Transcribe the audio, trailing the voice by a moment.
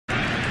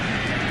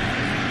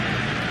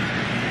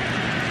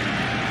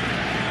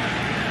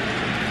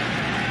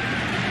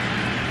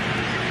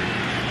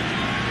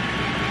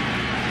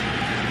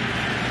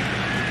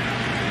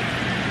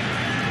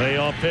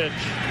Payoff pitch.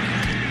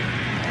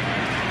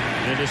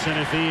 Into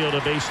center field, a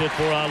base hit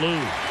for Alou.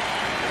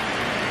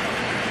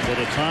 With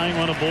a tying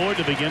run aboard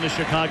to begin the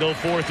Chicago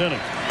fourth inning.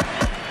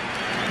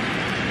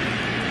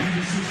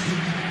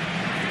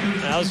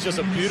 That was just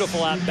a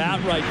beautiful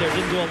at-bat right there.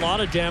 Didn't do a lot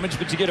of damage,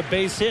 but you get a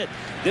base hit.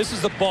 This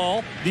is the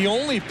ball, the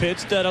only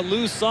pitch that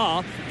Alou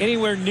saw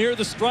anywhere near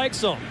the strike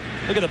zone.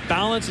 Look at the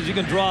balance as you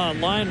can draw a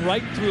line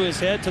right through his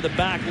head to the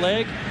back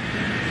leg.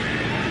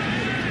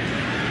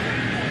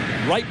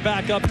 Right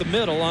back up the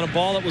middle on a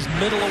ball that was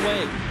middle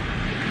away.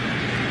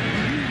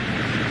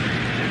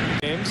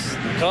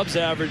 The Cubs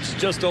averaged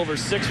just over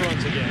 6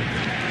 runs a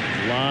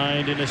game.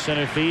 Lined into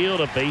center field,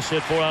 a base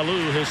hit for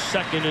Alou, his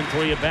second in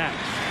 3 at-bats.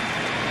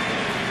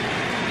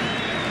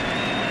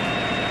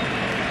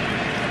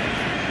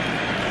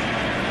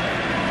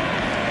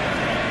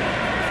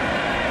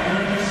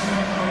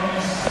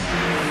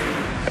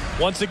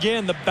 Once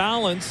again, the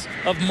balance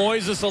of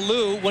Moisés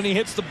Alou when he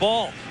hits the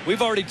ball.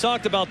 We've already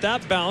talked about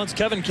that balance.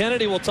 Kevin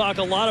Kennedy will talk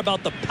a lot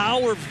about the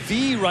power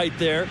V right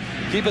there,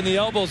 keeping the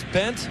elbows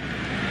bent.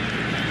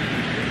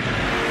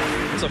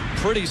 It's a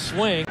pretty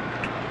swing.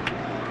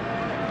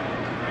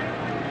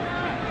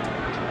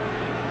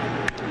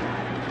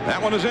 That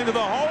one is into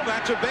the hole.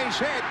 That's a base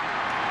hit.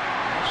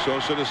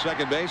 Sosa to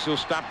second base. He'll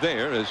stop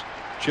there as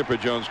Chipper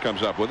Jones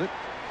comes up with it.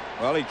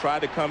 Well, he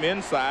tried to come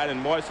inside,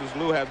 and Moisés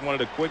Alou has one of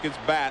the quickest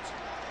bats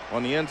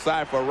on the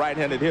inside for a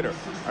right-handed hitter.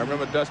 I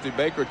remember Dusty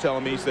Baker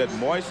telling me, he said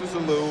Moisés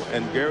Alou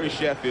and Gary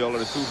Sheffield are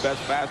the 2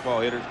 best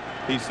fastball hitters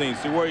he's seen.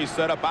 See where he's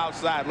set up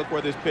outside. Look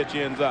where this pitch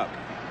ends up.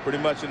 Pretty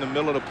much in the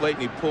middle of the plate,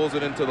 and he pulls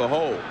it into the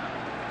hole.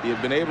 He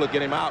had been able to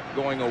get him out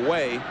going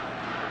away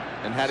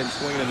and had him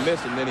swinging and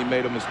missing. Then he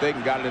made a mistake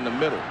and got it in the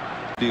middle.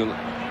 Deal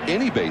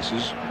any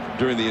bases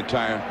during the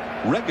entire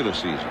regular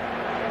season.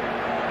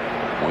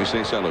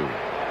 Moisés Alou.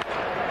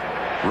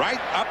 Right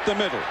up the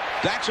middle.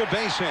 That's a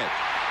base hit.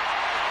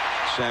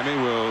 Sammy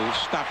will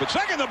stop at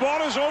second. The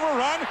ball is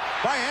overrun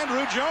by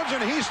Andrew Jones,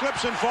 and he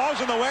slips and falls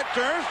in the wet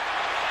turf.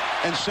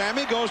 And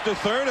Sammy goes to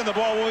third, and the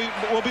ball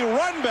will be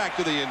run back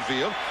to the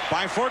infield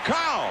by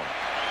Furcal.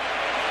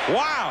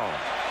 Wow.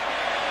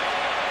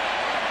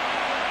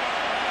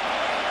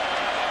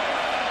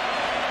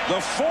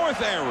 The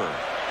 4th error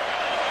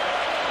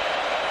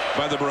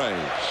by the Braves.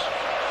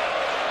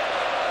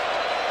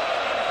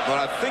 But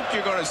I think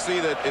you're going to see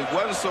that it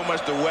wasn't so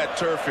much the wet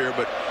turf here,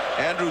 but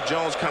Andrew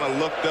Jones kind of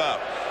looked up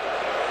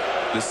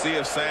to see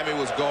if Sammy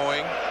was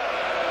going.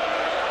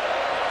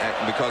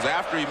 And because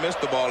after he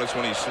missed the ball is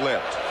when he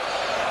slipped.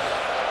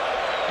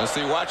 And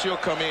see, watch, he'll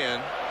come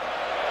in.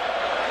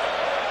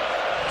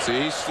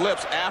 See, he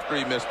slips after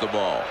he missed the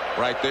ball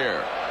right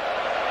there.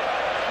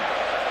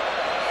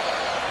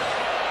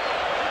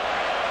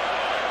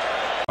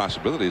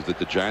 Possibility is that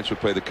the Giants would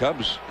play the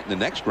Cubs in the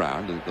next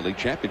round in the league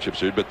championship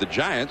series, but the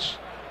Giants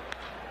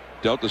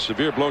dealt a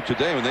severe blow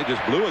today when they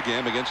just blew a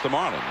game against the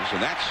Marlins,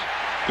 and that's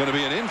going to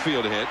be an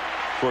infield hit.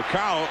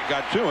 Furcal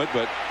got to it,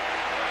 but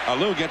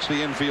Alou gets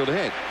the infield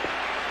hit.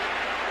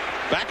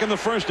 Back in the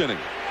first inning.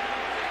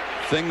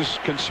 Things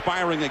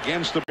conspiring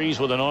against the Breeze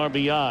with an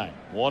RBI.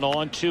 1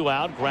 on, 2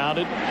 out,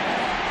 grounded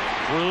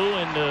through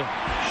into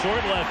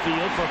short left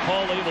field.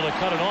 Furcal able to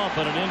cut it off,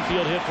 and an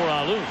infield hit for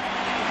Alou.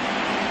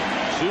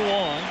 2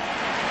 on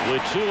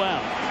with 2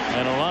 out,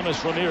 and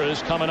Aramis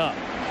Ramirez coming up.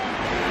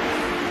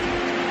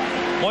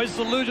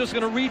 Moisés Alou just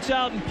going to reach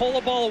out and pull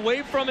the ball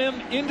away from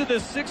him into the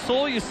 6th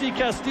hole. You see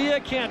Castilla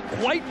can't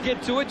quite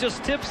get to it,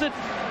 just tips it.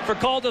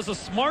 Furcal does a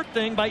smart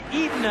thing by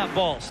eating that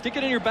ball. Stick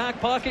it in your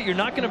back pocket. You're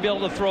not going to be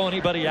able to throw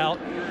anybody out.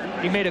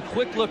 He made a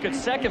quick look at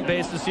second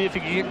base to see if he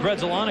could get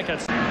Gredzelanek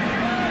at.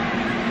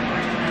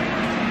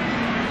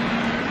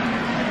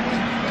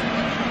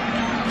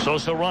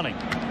 Sosa running,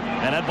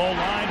 and that ball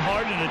lined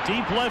hard into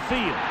deep left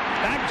field.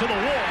 Back to the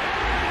wall.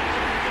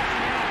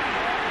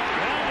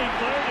 Rounding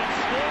third and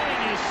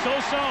scoring is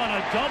Sosa on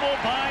a double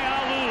by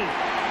Alou.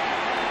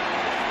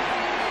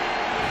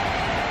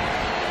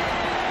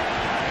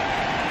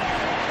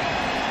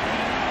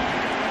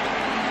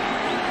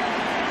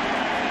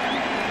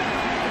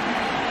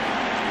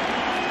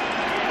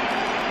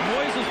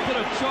 Put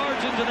a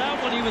charge into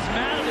that one. He was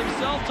mad at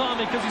himself,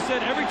 Tommy, because he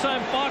said every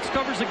time Fox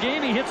covers a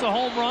game, he hits a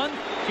home run.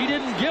 He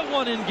didn't get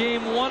one in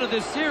game 1 of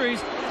this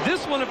series.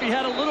 This one, if he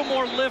had a little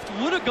more lift,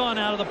 would have gone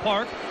out of the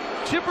park.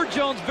 Chipper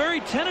Jones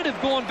very tentative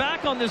going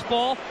back on this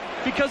ball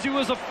because he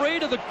was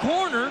afraid of the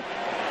corner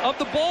of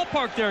the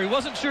ballpark there. He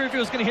wasn't sure if he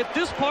was going to hit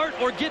this part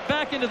or get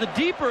back into the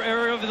deeper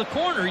area of the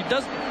corner. He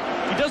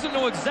doesn't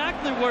know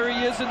exactly where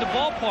he is in the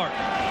ballpark.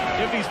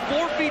 If he's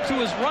 4 feet to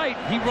his right,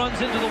 he runs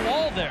into the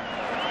wall there.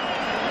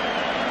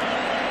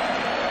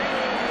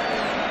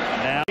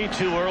 Now,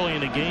 too early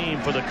in the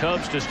game for the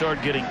Cubs to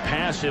start getting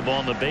passive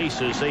on the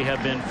bases. They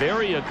have been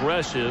very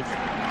aggressive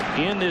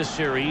in this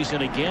series,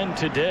 and again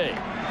today.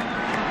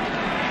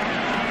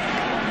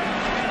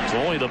 It's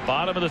only the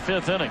bottom of the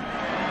 5th inning.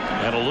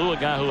 And Alou, a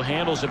guy who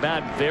handles the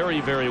bat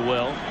very, very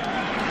well.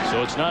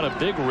 So it's not a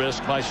big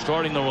risk by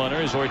starting the runner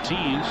as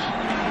Ortiz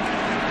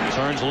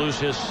turns loose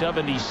his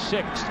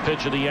 76th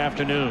pitch of the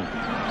afternoon.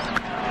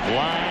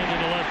 Line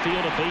into left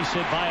field, a base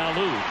hit by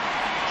Alou.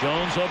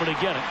 Jones over to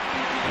get it.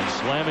 And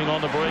slamming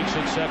on the brakes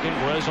at second,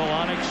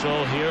 Grezolonic.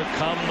 So here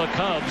come the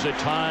Cubs. A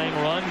tying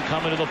run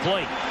coming to the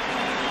plate.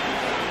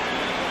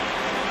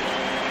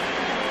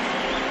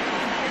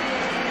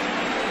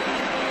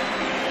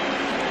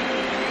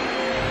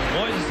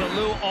 Moisés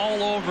Alou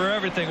all over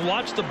everything.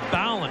 Watch the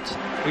balance.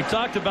 We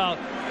talked about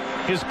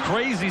his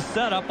crazy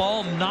setup,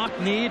 all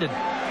knock-kneed.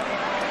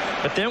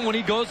 But then when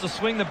he goes to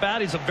swing the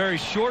bat, he's a very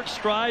short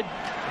stride.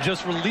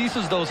 Just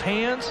releases those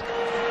hands.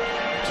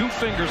 2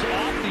 fingers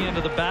off the end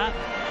of the bat.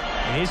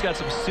 And he's got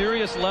some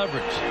serious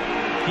leverage.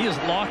 He is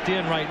locked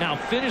in right now.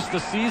 Finished the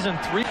season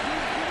 3-2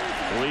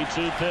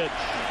 pitch.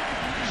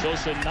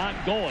 Sosa not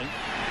going.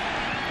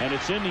 And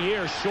it's in the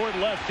air, short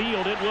left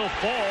field. It will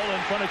fall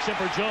in front of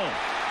Chipper Jones.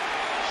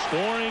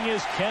 Scoring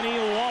is Kenny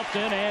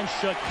Lofton, and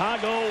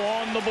Chicago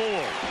on the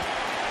board.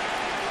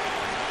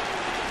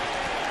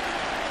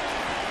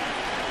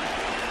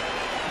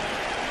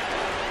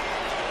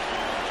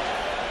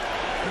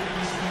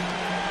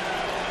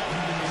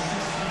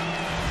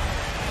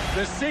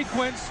 The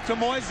sequence to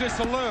Moisés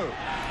Alou.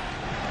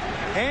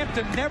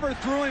 Hampton never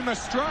threw him a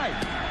strike.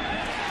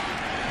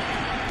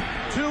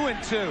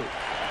 2-2.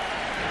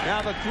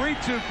 Now the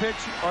 3-2 pitch,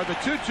 or the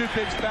 2-2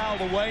 pitch,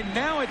 fouled away.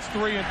 Now it's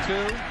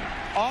 3-2.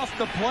 Off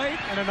the plate,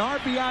 and an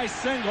RBI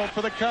single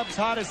for the Cubs'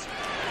 hottest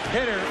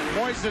hitter,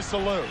 Moisés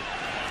Alou.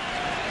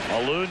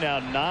 Alou now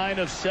 9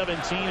 of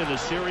 17 in the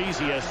series.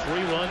 He has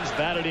 3 runs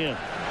batted in.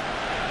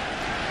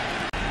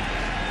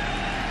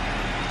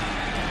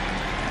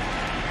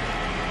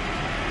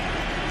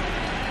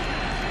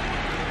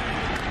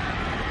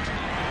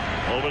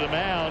 Over the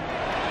mound,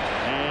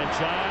 and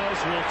Giles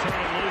will turn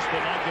it loose, but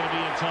not going to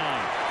be in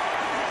time.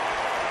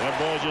 That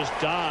ball just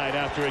died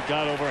after it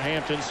got over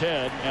Hampton's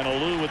head, and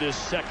Alou with his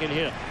second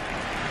hit.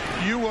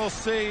 You will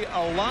see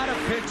a lot of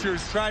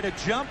pitchers try to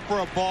jump for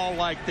a ball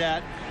like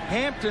that.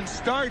 Hampton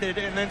started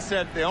and then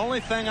said, the only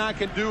thing I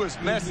can do is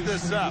mess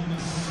this up.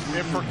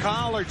 If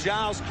Kyle or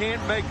Giles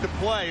can't make the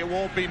play, it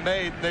won't be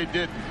made. They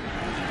didn't.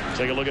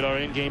 Take a look at our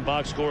in-game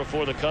box score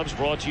for the Cubs,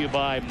 brought to you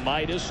by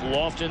Midas.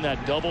 Lofton,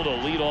 that double to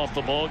lead off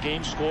the ball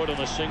game, scored on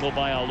a single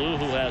by Alou,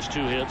 who has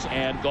 2 hits,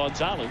 and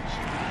Gonzalez,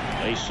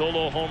 a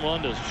solo home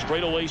run to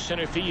straightaway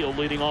center field,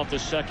 leading off the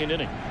second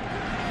inning.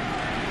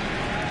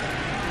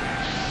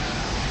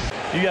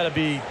 You got to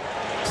be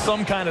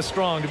some kind of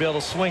strong to be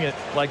able to swing it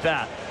like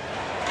that.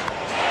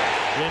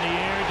 In the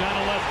air, down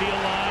the left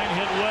field line,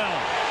 hit well.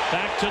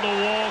 Back to the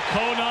wall,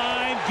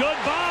 Conine,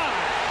 goodbye.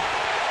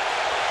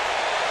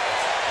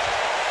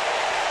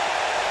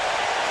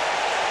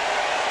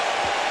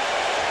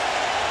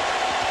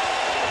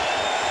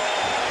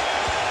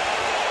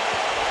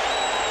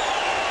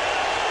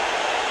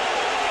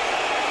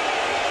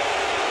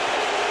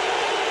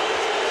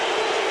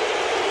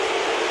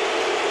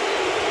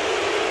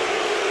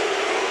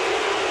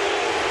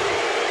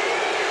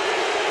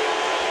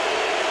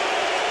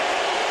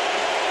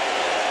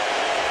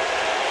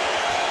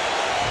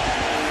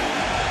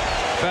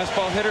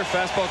 Fastball hitter,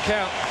 fastball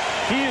count.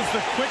 He is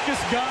the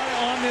quickest guy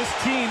on this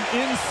team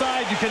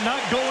inside. You cannot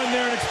go in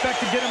there and expect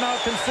to get him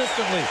out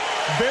consistently.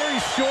 Very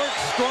short,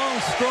 strong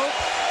stroke.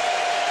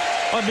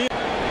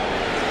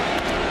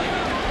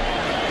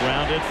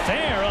 Grounded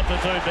fair up the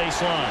third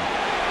base line.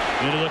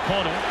 Into the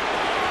corner.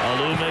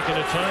 Alou making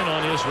a turn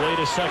on his way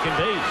to second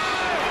base.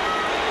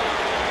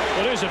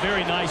 Well, there's a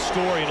very nice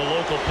story in a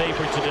local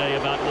paper today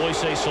about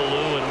Moisés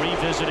Alou and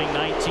revisiting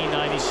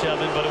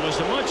 1997, but it was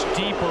a much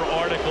deeper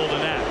article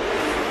than that.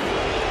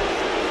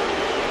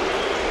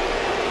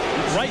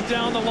 Right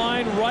down the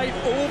line, right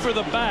over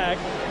the bag.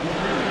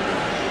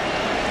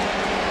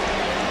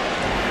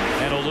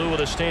 And Alou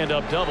with a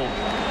stand-up double.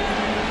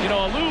 You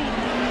know, Alou,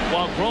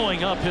 while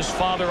growing up, his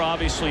father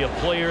obviously a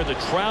player. The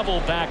travel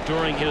back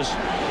during his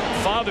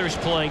father's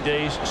playing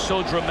days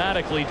so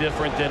dramatically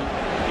different than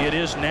it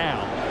is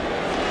now.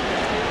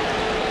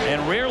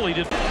 And rarely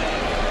did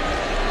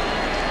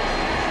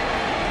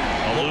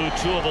Alou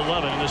 2 of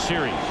 11 in the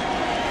series.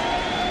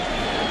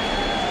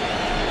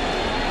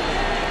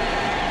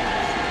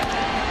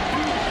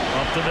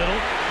 Up the middle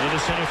into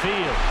center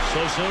field.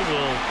 Sosa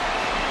will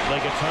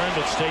make a turn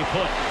but stay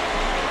put.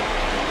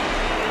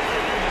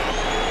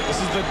 This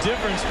is the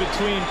difference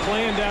between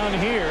playing down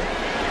here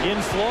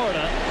in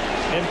Florida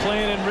and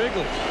playing in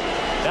Wrigley.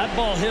 That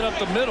ball hit up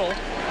the middle,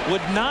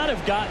 would not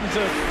have gotten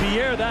to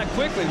Pierre that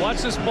quickly.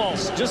 Watch this ball.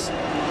 Just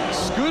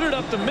scooted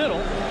up the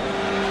middle.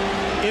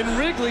 In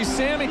Wrigley,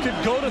 Sammy could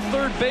go to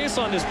third base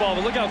on this ball,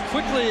 but look how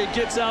quickly it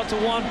gets out to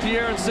Juan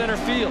Pierre in center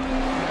field.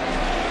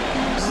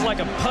 This is like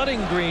a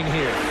putting green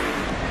here.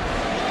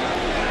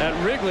 At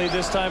Wrigley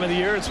this time of the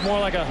year, it's more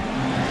like a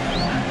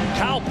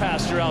cow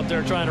pasture out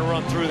there trying to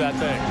run through that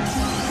thing.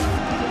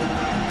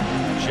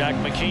 Jack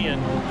McKeon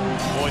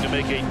going to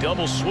make a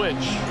double switch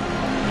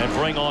and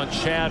bring on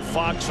Chad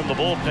Fox from the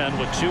bullpen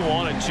with 2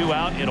 on and 2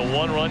 out in a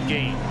 1-run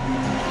game.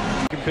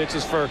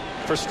 Pitches for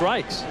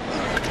strikes.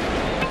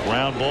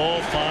 Ground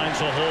ball finds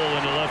a hole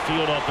into left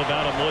field off the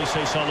bat of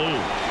Moisés Alou.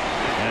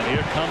 And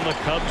here come the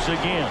Cubs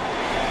again.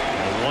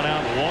 A One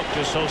out walk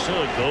to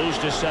Sosa. Goes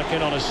to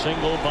second on a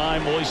single by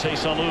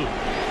Moisés Alou.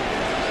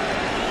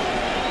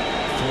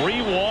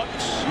 3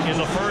 walks in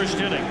the first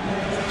inning,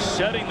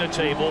 setting the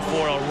table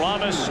for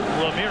Aramis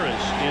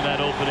Ramirez in that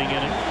opening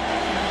inning.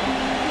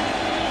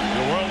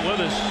 You weren't with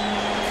us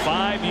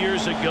 5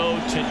 years ago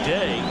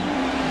today.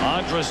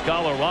 Andres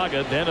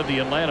Galarraga, then of the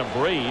Atlanta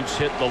Braves,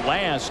 hit the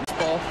last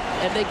ball,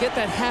 and they get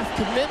that half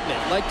commitment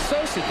like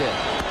Sosa did.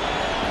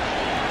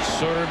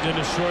 Served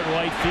into short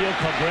right field.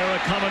 Cabrera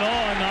coming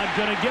on, not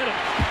going to get it.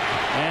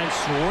 And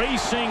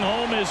racing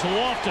home is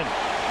Lofton.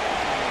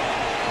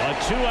 A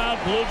 2-out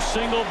bloop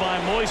single by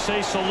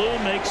Moisés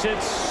Alou makes it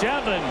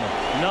 7-0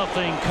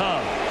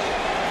 Cubs.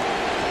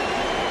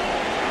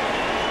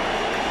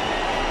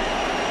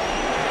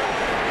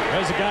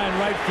 There's a guy in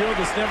right field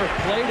that's never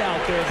played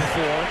out there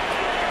before.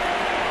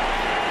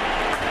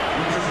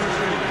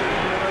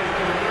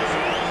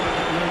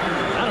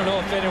 I don't know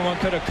if anyone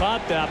could have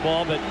caught that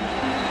ball, but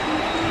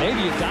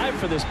maybe you dive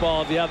for this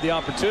ball if you have the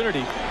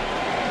opportunity.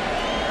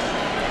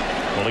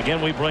 Well,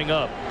 again, we bring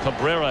up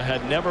Cabrera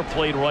had never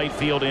played right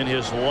field in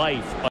his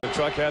life. The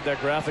truck had that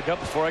graphic up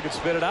before I could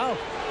spit it out.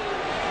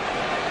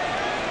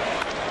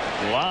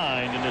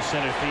 Lined into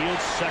center field.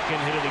 Second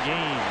hit of the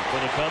game for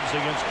the Cubs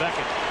against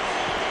Beckett.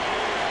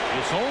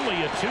 It's only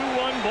a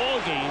 2-run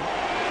ball game.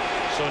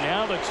 So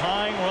now the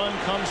tying run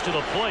comes to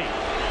the plate.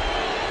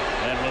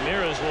 And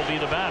Ramirez will be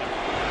the batter.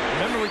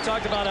 Remember, we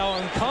talked about how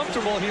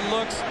uncomfortable he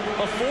looks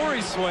before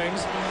he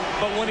swings.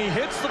 But when he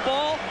hits the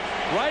ball,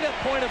 right at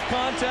point of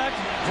contact,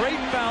 great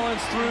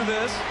balance through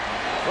this.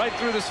 Right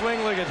through the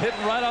swing leg,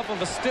 hitting right off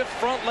of a stiff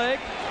front leg.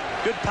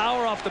 Good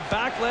power off the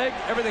back leg.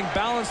 Everything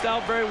balanced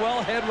out very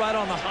well. Head right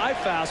on the high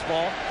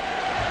fastball.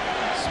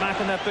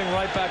 Smacking that thing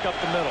right back up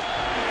the middle.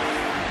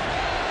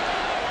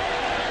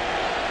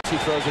 He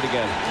throws it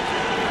again.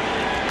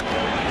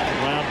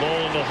 Ground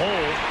ball in the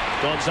hole.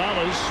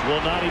 Gonzalez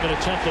will not even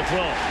attempt to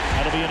throw.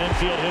 That'll be an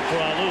infield hit for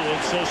Alou,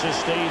 and Sosa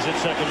stays at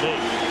second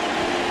base.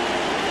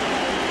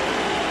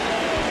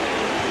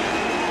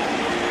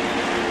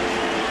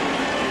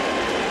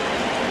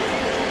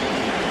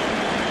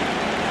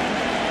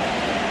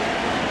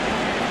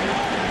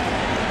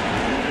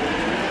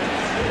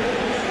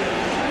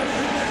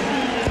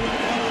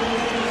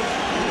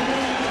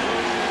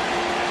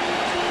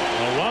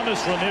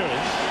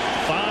 Ramirez,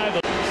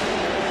 5.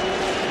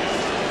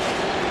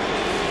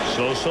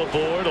 Sosa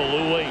board,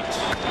 Alou waits.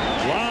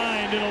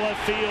 Lined into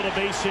left field, a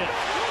base hit.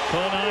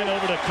 Conine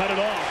over to cut it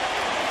off.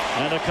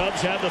 And the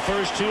Cubs have the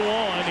first 2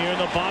 on here in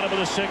the bottom of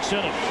the 6th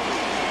inning.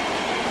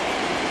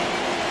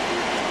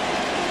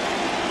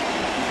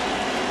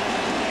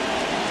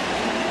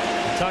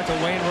 I talked to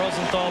Wayne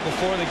Rosenthal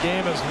before the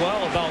game as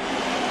well about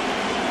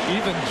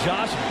even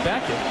Josh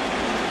Beckett.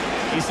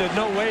 He said,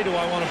 no way do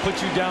I want to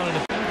put you down in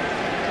a...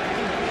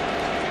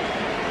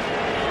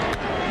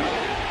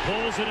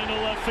 Pulls it into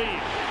left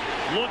field.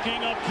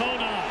 Looking up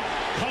Conine.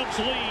 Cubs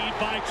lead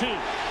by 2.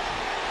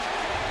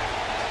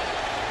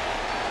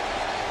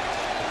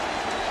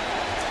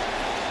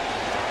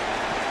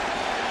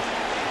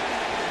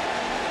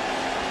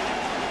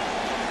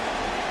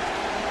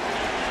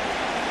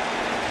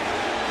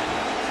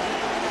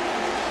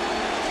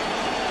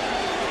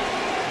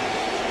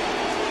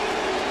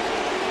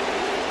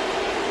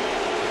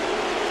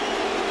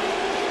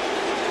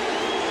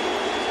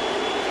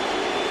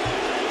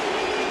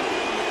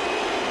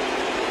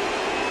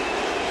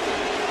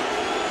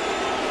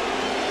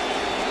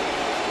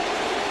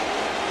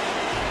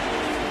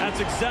 That's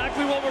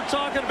exactly what we're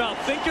talking about.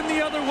 Thinking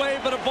the other way,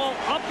 but a ball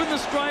up in the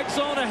strike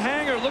zone, a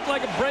hanger. Looked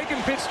like a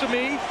breaking pitch to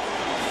me.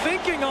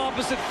 Thinking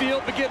opposite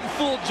field, but getting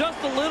fooled just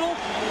a little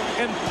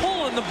and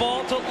pulling the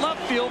ball to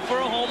left field for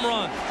a home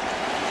run.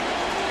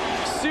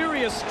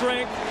 Serious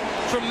strength,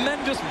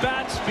 tremendous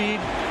bat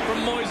speed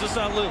from Moisés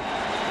Alou.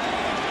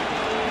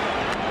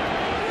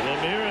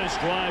 Ramirez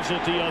drives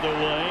it the other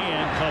way,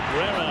 and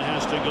Cabrera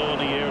has to go in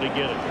the air to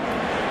get it.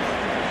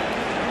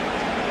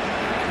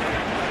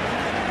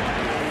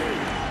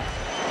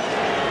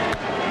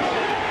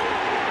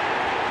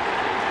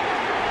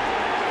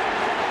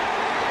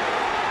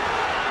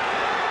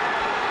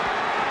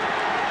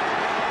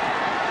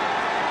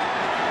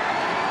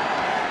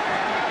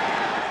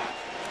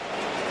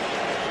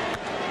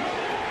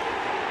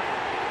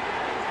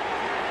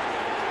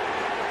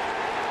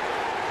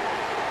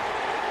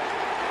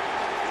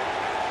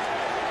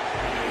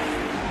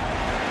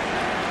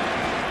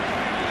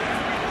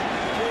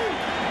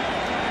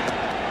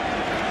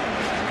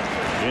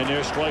 In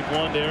there, strike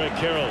 1 to Eric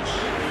Karros.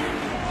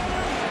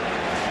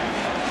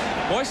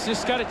 Moisés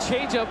just got a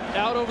changeup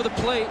out over the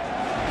plate.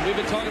 We've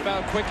been talking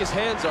about how quick his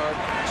hands are.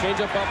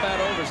 Changeup up out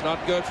over is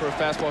not good for a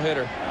fastball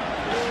hitter.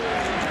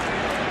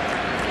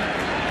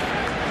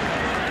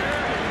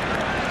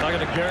 Talking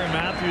to Gary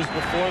Matthews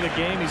before the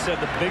game, he said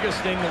the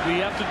biggest thing that we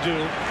have to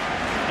do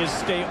is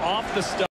stay off the stuff.